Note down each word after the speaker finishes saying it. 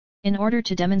In order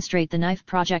to demonstrate the knife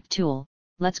project tool,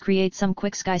 let's create some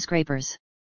quick skyscrapers.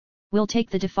 We'll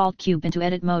take the default cube into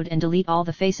edit mode and delete all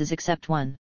the faces except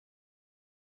one.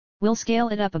 We'll scale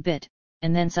it up a bit,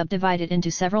 and then subdivide it into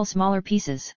several smaller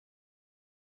pieces.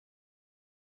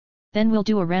 Then we'll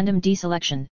do a random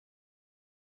deselection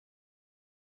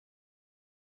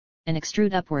and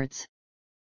extrude upwards.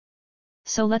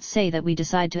 So let's say that we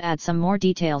decide to add some more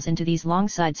details into these long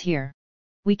sides here.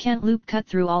 We can't loop cut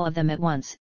through all of them at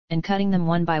once, and cutting them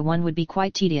one by one would be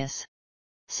quite tedious.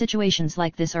 Situations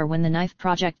like this are when the knife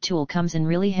project tool comes in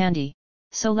really handy,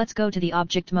 so let's go to the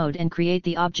object mode and create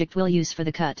the object we'll use for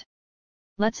the cut.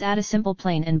 Let's add a simple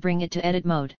plane and bring it to edit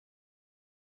mode.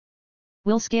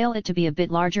 We'll scale it to be a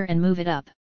bit larger and move it up.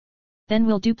 Then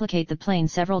we'll duplicate the plane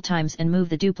several times and move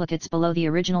the duplicates below the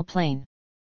original plane.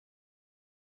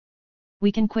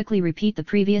 We can quickly repeat the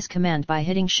previous command by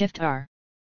hitting Shift-R.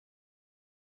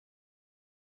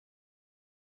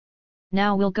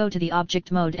 Now we'll go to the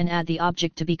object mode and add the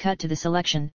object to be cut to the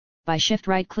selection, by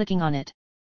Shift-right clicking on it.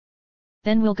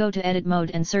 Then we'll go to edit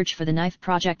mode and search for the knife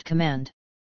project command.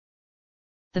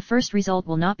 The first result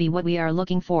will not be what we are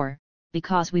looking for,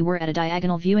 because we were at a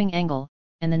diagonal viewing angle,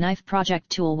 and the knife project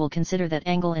tool will consider that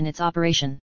angle in its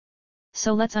operation.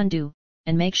 So let's undo,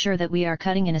 and make sure that we are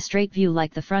cutting in a straight view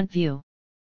like the front view.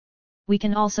 We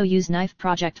can also use knife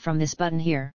project from this button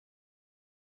here.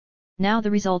 Now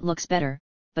the result looks better,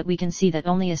 but we can see that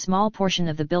only a small portion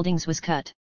of the buildings was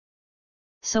cut.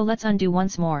 So let's undo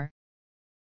once more,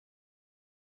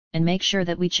 and make sure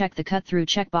that we check the cut through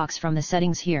checkbox from the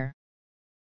settings here.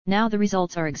 Now the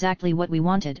results are exactly what we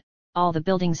wanted, all the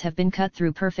buildings have been cut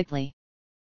through perfectly.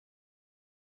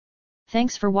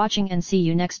 Thanks for watching and see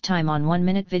you next time on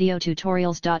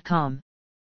 1MinuteVideoTutorials.com.